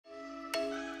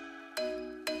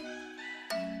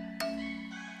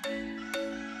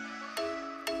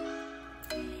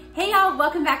y'all,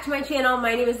 welcome back to my channel.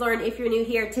 My name is Lauren if you're new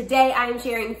here. Today I am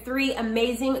sharing 3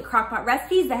 amazing crockpot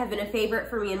recipes that have been a favorite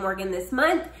for me and Morgan this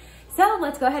month. So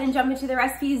let's go ahead and jump into the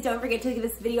recipes. Don't forget to give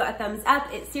this video a thumbs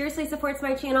up. It seriously supports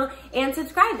my channel, and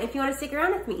subscribe if you want to stick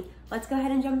around with me. Let's go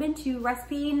ahead and jump into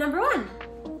recipe number 1.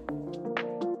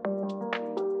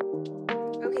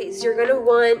 Okay, so you're gonna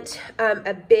want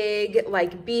a big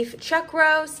beef chuck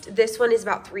roast. This one is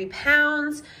about 3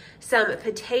 pounds. Some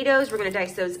potatoes, we're gonna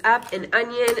dice those up, an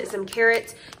onion, some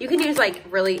carrots. You can use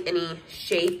really any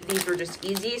shape. These were just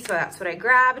easy, so that's what I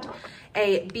grabbed.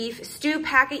 A beef stew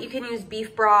packet. You can use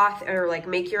beef broth or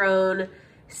make your own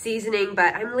seasoning,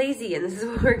 but I'm lazy and this is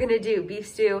what we're gonna do. Beef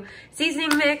stew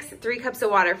seasoning mix, 3 cups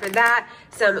of water for that,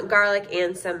 some garlic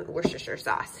and some Worcestershire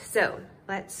sauce. So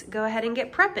let's go ahead and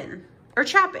get prepping, or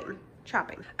chopping.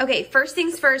 Okay, first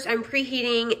things first, I'm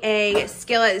preheating a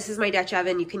skillet. This is my Dutch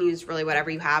oven. You can use really whatever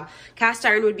you have. Cast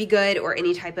iron would be good, or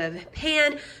any type of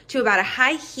pan, to about a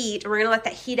high heat. And we're gonna let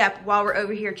that heat up while we're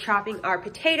over here chopping our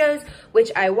potatoes,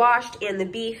 which I washed, and the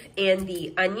beef and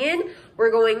the onion.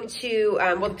 We're going to,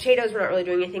 well, the potatoes we're not really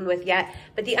doing anything with yet,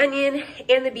 but the onion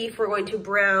and the beef we're going to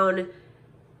brown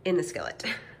in the skillet.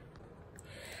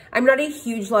 I'm not a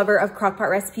huge lover of crockpot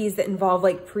recipes that involve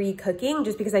pre-cooking,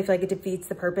 just because I feel like it defeats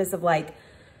the purpose of I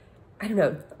don't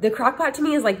know. The crockpot to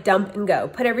me is dump and go.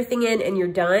 Put everything in and you're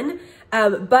done.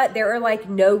 But there are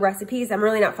no recipes. I'm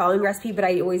really not following recipe, but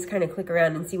I always kind of click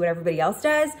around and see what everybody else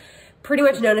does. Pretty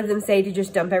much none of them say to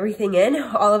just dump everything in.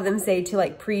 All of them say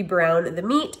to pre-brown the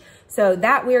meat. So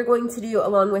that we are going to do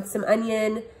along with some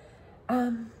onion.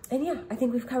 And yeah, I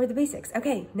think we've covered the basics.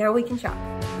 Okay, now we can chop.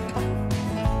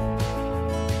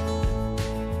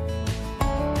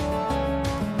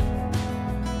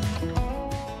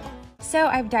 So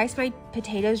I've diced my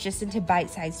potatoes just into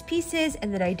bite-sized pieces,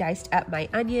 and then I diced up my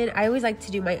onion. I always like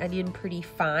to do my onion pretty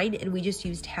fine, and we just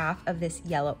used half of this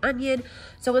yellow onion.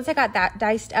 So once I got that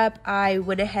diced up, I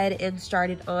went ahead and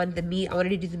started on the meat. I wanted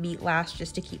to do the meat last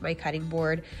just to keep my cutting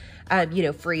board,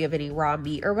 free of any raw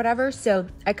meat or whatever. So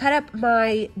I cut up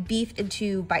my beef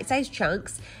into bite-sized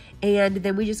chunks, and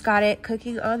then we just got it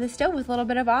cooking on the stove with a little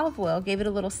bit of olive oil. Gave it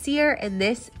a little sear, and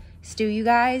this stew, you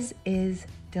guys, is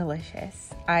delicious.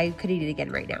 I could eat it again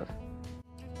right now.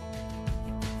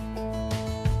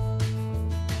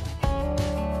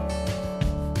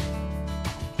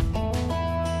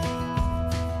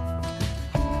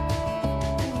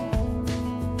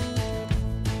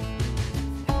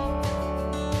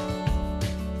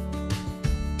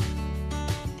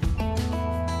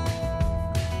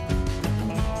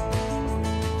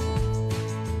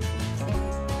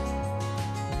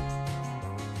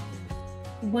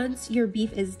 Once your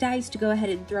beef is diced, go ahead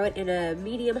and throw it in a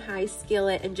medium-high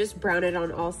skillet and just brown it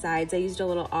on all sides. I used a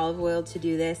little olive oil to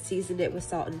do this, seasoned it with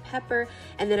salt and pepper,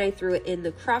 and then I threw it in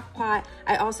the crock pot.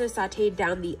 I also sauteed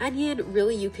down the onion.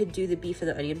 Really, you could do the beef and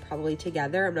the onion probably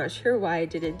together. I'm not sure why I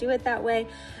didn't do it that way,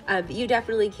 but you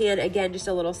definitely can. Again, just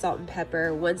a little salt and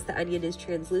pepper. Once the onion is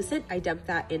translucent, I dumped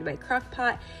that in my crock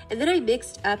pot, and then I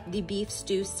mixed up the beef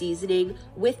stew seasoning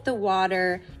with the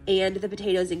water and the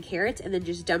potatoes and carrots, and then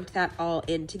just dumped that all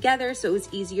in together, so it was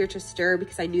easier to stir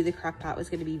because I knew the crock pot was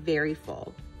going to be very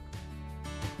full.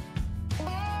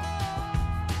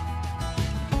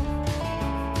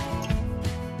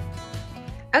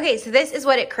 Okay, so this is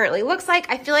what it currently looks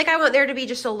like. I feel like I want there to be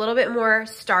just a little bit more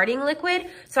starting liquid,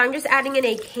 so I'm just adding in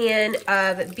a can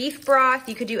of beef broth.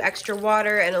 You could do extra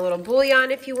water and a little bouillon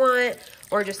if you want,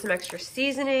 or just some extra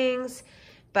seasonings,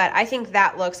 but I think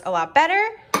that looks a lot better.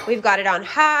 We've got it on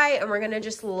high, and we're gonna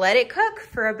just let it cook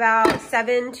for about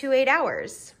 7 to 8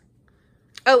 hours.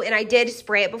 Oh, and I did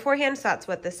spray it beforehand, so that's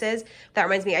what this is. That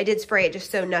reminds me, I did spray it just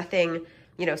so nothing,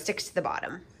 sticks to the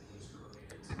bottom.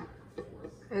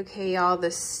 Okay, y'all,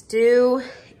 the stew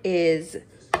is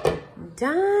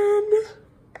done.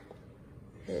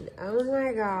 And oh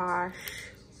my gosh,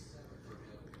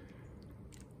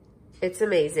 it's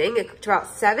amazing. It cooked about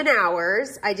 7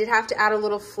 hours. I did have to add a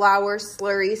little flour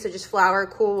slurry, so just flour,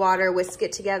 cool water, whisk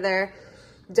it together,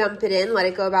 dump it in, let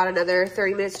it go about another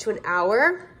 30 minutes to an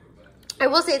hour. I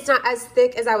will say it's not as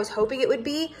thick as I was hoping it would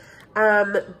be,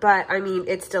 but I mean,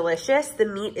 it's delicious. The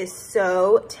meat is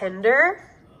so tender.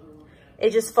 It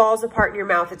just falls apart in your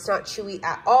mouth. It's not chewy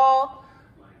at all.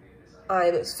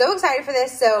 I'm so excited for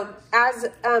this. So as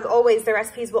always, the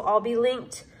recipes will all be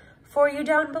linked for you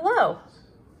down below.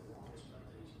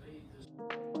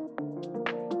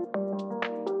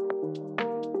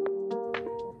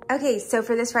 Okay, so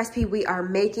for this recipe, we are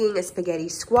making a spaghetti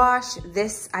squash.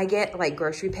 This, I get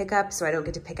grocery pickup, so I don't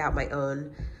get to pick out my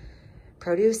own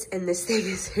produce, and this thing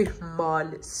is a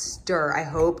monster. I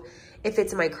hope it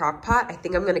fits in my crock pot. I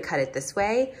think I'm gonna cut it this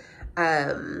way.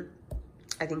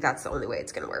 I think that's the only way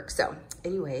it's gonna work. So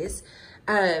anyways,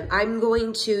 you're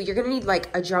gonna need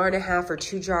like a jar and a half or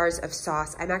 2 jars of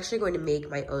sauce. I'm actually going to make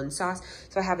my own sauce.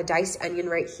 So I have a diced onion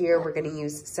right here. We're gonna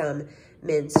use some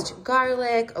minced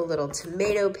garlic, a little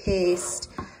tomato paste,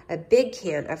 a big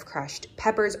can of crushed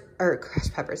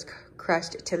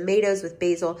tomatoes with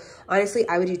basil. Honestly,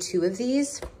 I would do 2 of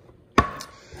these.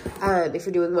 If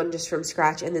you're doing one just from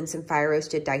scratch, and then some fire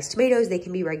roasted diced tomatoes. They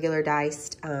can be regular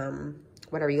diced,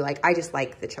 whatever you like. I just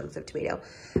like the chunks of tomato.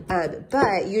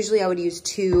 But usually I would use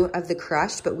 2 of the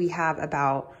crushed, but we have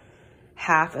about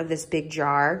half of this big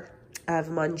jar of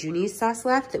Monjuni's sauce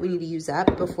left that we need to use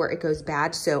up before it goes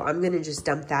bad. So I'm gonna just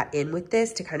dump that in with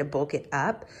this to kind of bulk it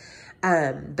up.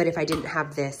 But if I didn't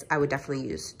have this, I would definitely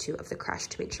use 2 of the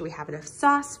crushed to make sure we have enough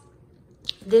sauce.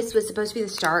 This was supposed to be the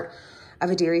start of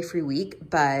a dairy-free week,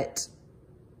 but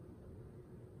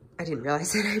I didn't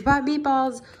realize that I bought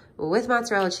meatballs with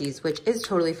mozzarella cheese, which is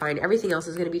totally fine. Everything else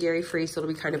is gonna be dairy-free, so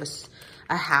it'll be kind of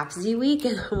a half-Z week,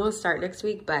 and we'll start next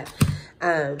week. But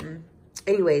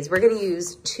anyways, we're gonna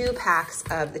use 2 packs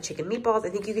of the chicken meatballs. I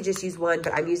think you could just use 1,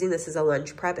 but I'm using this as a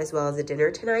lunch prep as well as a dinner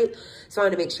tonight. So I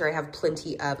wanna make sure I have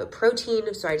plenty of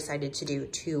protein, so I decided to do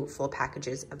 2 full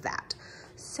packages of that.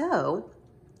 So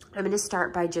I'm gonna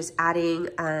start by just adding,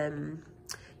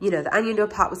 the onion to a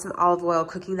pot with some olive oil,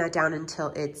 cooking that down until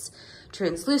it's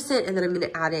translucent, and then I'm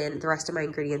gonna add in the rest of my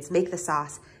ingredients, make the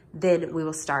sauce, then we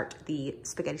will start the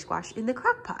spaghetti squash in the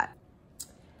crock pot.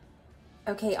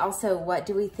 Okay, also, what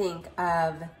do we think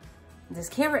of this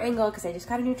camera angle? Because I just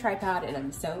got a new tripod and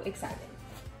I'm so excited.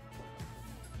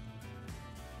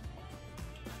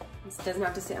 This doesn't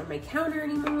have to sit on my counter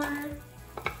anymore.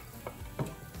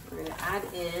 We're gonna add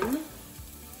in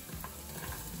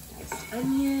diced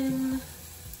onion.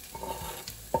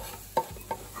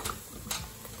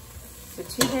 So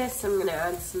to this, I'm gonna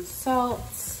add some salt,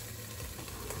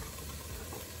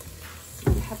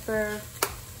 some pepper,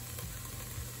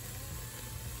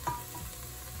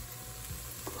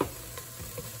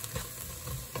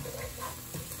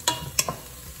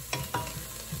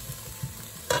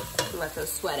 and let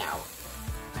those sweat out.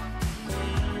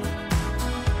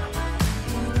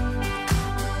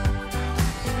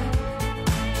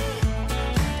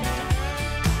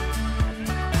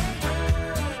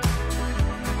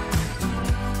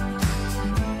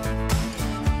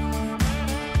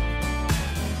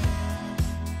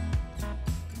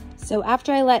 So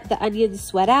after I let the onions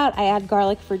sweat out, I add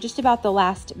garlic for just about the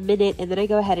last minute, and then I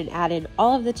go ahead and add in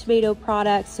all of the tomato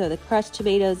products, so the crushed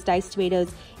tomatoes, diced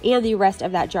tomatoes, and the rest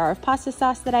of that jar of pasta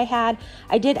sauce that I had.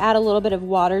 I did add a little bit of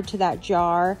water to that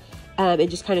jar and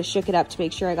just kind of shook it up to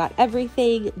make sure I got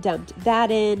everything, dumped that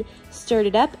in, stirred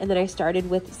it up, and then I started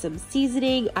with some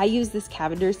seasoning. I use this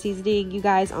Cavender seasoning, you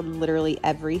guys, on literally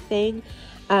everything.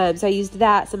 So I used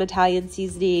that, some Italian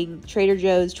seasoning, Trader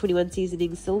Joe's 21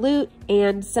 seasoning Salute,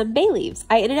 and some bay leaves.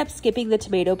 I ended up skipping the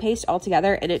tomato paste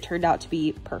altogether, and it turned out to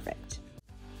be perfect.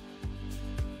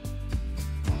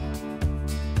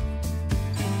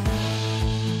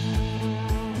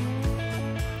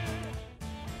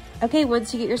 Okay,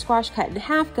 once you get your squash cut in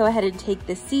half, go ahead and take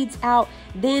the seeds out,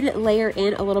 then layer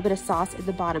in a little bit of sauce in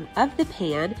the bottom of the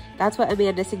pan. That's what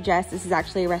Amanda suggests. This is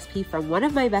actually a recipe from one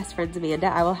of my best friends, Amanda.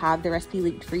 I will have the recipe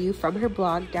linked for you from her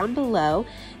blog down below.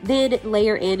 Then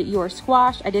layer in your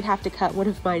squash. I did have to cut one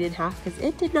of mine in half because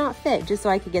it did not fit, just so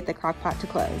I could get the crock pot to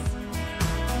close.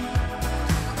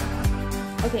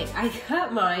 Okay, I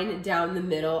cut mine down the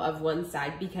middle of one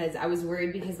side because I was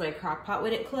worried because my crock pot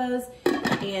wouldn't close,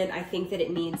 and I think that it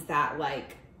needs that,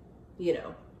 like,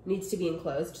 needs to be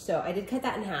enclosed. So I did cut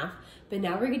that in half, but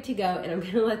now we're good to go, and I'm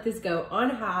gonna let this go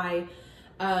on high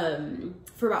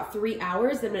for about 3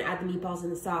 hours. Then I'm gonna add the meatballs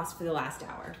and the sauce for the last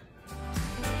hour.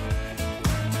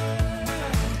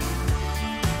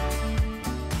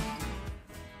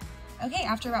 Okay,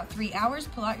 after about 3 hours,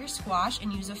 pull out your squash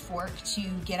and use a fork to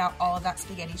get out all of that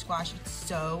spaghetti squash. It's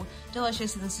so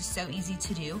delicious, and this is so easy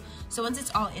to do. So once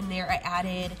it's all in there, I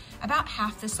added about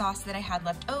half the sauce that I had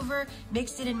left over,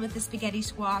 mixed it in with the spaghetti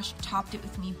squash, topped it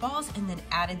with meatballs, and then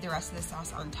added the rest of the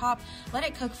sauce on top. Let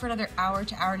it cook for another hour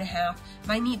to hour and a half.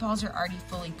 My meatballs are already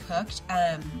fully cooked,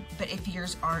 but if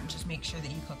yours aren't, just make sure that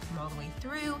you cook them all the way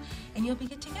through, and you'll be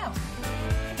good to go.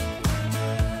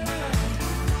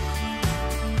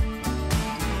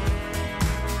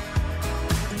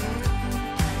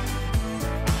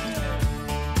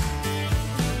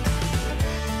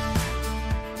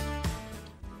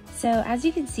 So as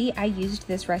you can see, I used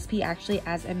this recipe actually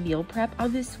as a meal prep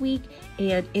on this week,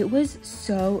 and it was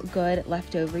so good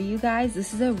left over, you guys.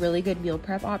 This is a really good meal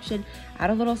prep option.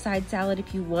 Add a little side salad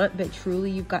if you want, but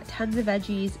truly you've got tons of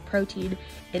veggies, protein,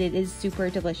 and it is super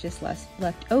delicious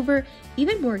left over.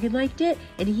 Even Morgan liked it,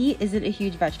 and he isn't a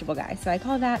huge vegetable guy, so I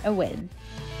call that a win.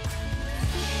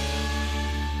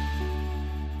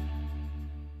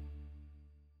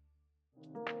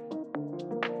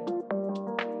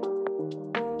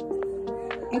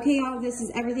 Okay, y'all, this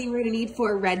is everything we're gonna need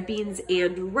for red beans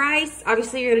and rice.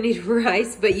 Obviously, you're gonna need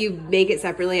rice, but you make it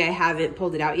separately. I haven't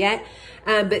pulled it out yet.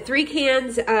 But 3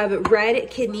 cans of red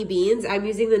kidney beans. I'm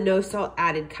using the no salt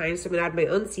added kind, so I'm gonna add my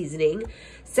own seasoning.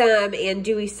 Some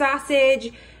andouille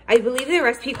sausage. I believe the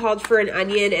recipe called for an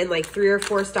onion and like 3 or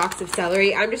 4 stalks of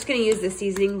celery. I'm just gonna use the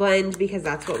seasoning blend because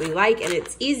that's what we like and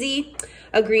it's easy.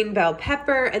 A green bell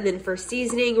pepper, and then for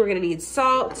seasoning, we're gonna need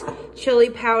salt, chili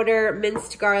powder,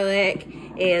 minced garlic,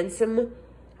 and some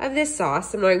of this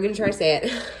sauce. I'm not even gonna try to say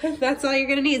it. That's all you're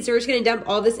gonna need. So we're just gonna dump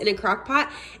all this in a crock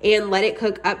pot and let it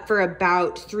cook up for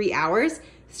about 3 hours.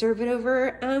 Serve it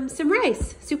over some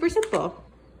rice. Super simple.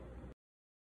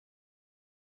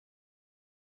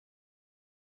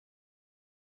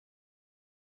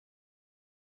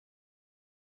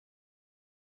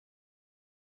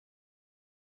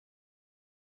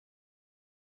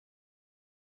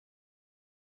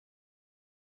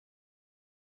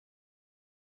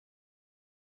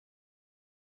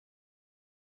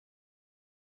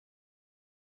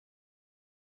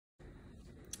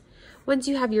 Once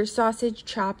you have your sausage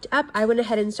chopped up, I went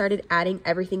ahead and started adding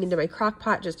everything into my crock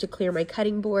pot just to clear my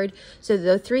cutting board. So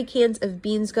the 3 cans of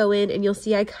beans go in, and you'll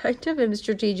see I kind of am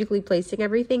strategically placing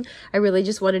everything. I really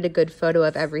just wanted a good photo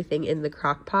of everything in the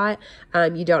crock pot.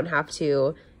 You don't have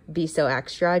to be so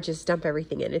extra, just dump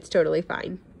everything in. It's totally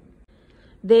fine.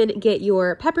 Then get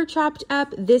your pepper chopped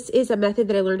up. This is a method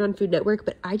that I learned on Food Network,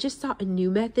 but I just saw a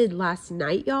new method last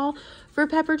night, y'all, for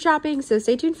pepper chopping. So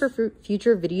stay tuned for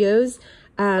future videos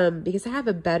because I have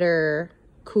a better,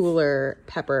 cooler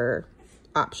pepper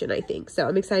option, I think. So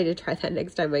I'm excited to try that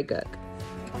next time I cook.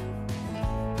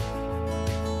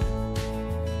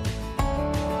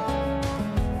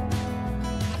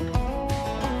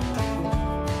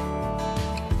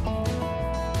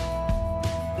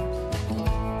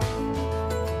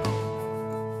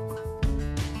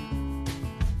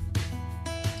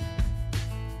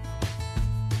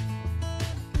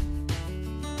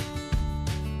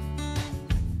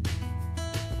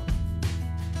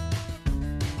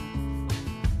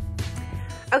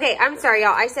 Okay, I'm sorry,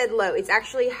 y'all. I said low. It's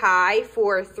actually high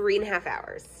for 3.5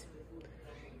 hours.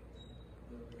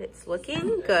 It's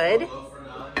looking good.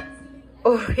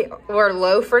 Or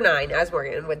low for 9, as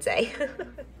Morgan would say.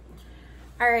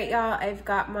 All right, y'all. I've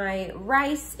got my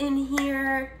rice in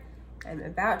here. I'm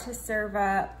about to serve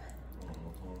up.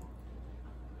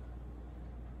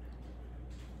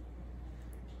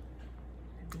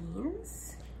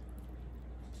 Beans.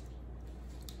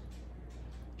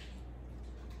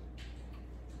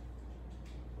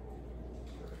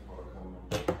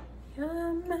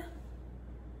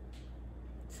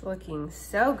 It's looking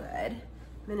so good.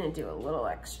 I'm gonna do a little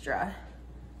extra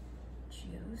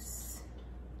juice.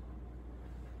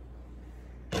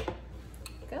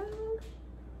 Go.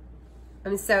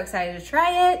 I'm so excited to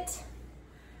try it.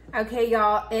 Okay,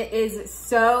 y'all, it is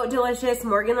so delicious.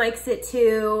 Morgan likes it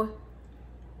too.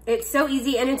 It's so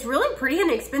easy and it's really pretty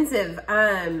inexpensive.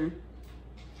 I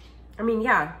mean,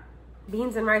 yeah,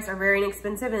 beans and rice are very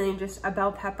inexpensive, and then just a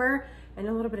bell pepper and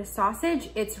a little bit of sausage.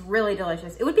 It's really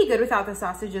delicious. It would be good without the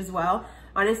sausage as well.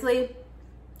 Honestly,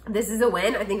 this is a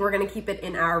win. I think we're gonna keep it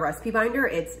in our recipe binder.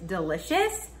 It's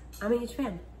delicious. I'm a huge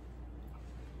fan.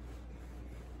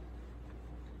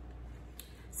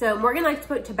 So Morgan likes to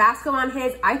put Tabasco on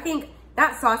his. I think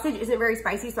that sausage isn't very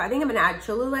spicy, so I think I'm gonna add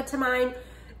Cholula to mine.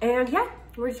 And yeah,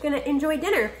 we're just gonna enjoy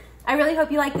dinner. I really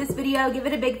hope you like this video. Give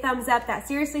it a big thumbs up. That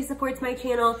seriously supports my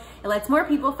channel. It lets more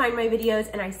people find my videos,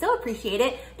 and I so appreciate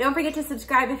it. Don't forget to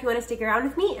subscribe if you want to stick around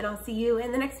with me, and I'll see you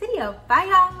in the next video. Bye,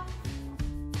 y'all.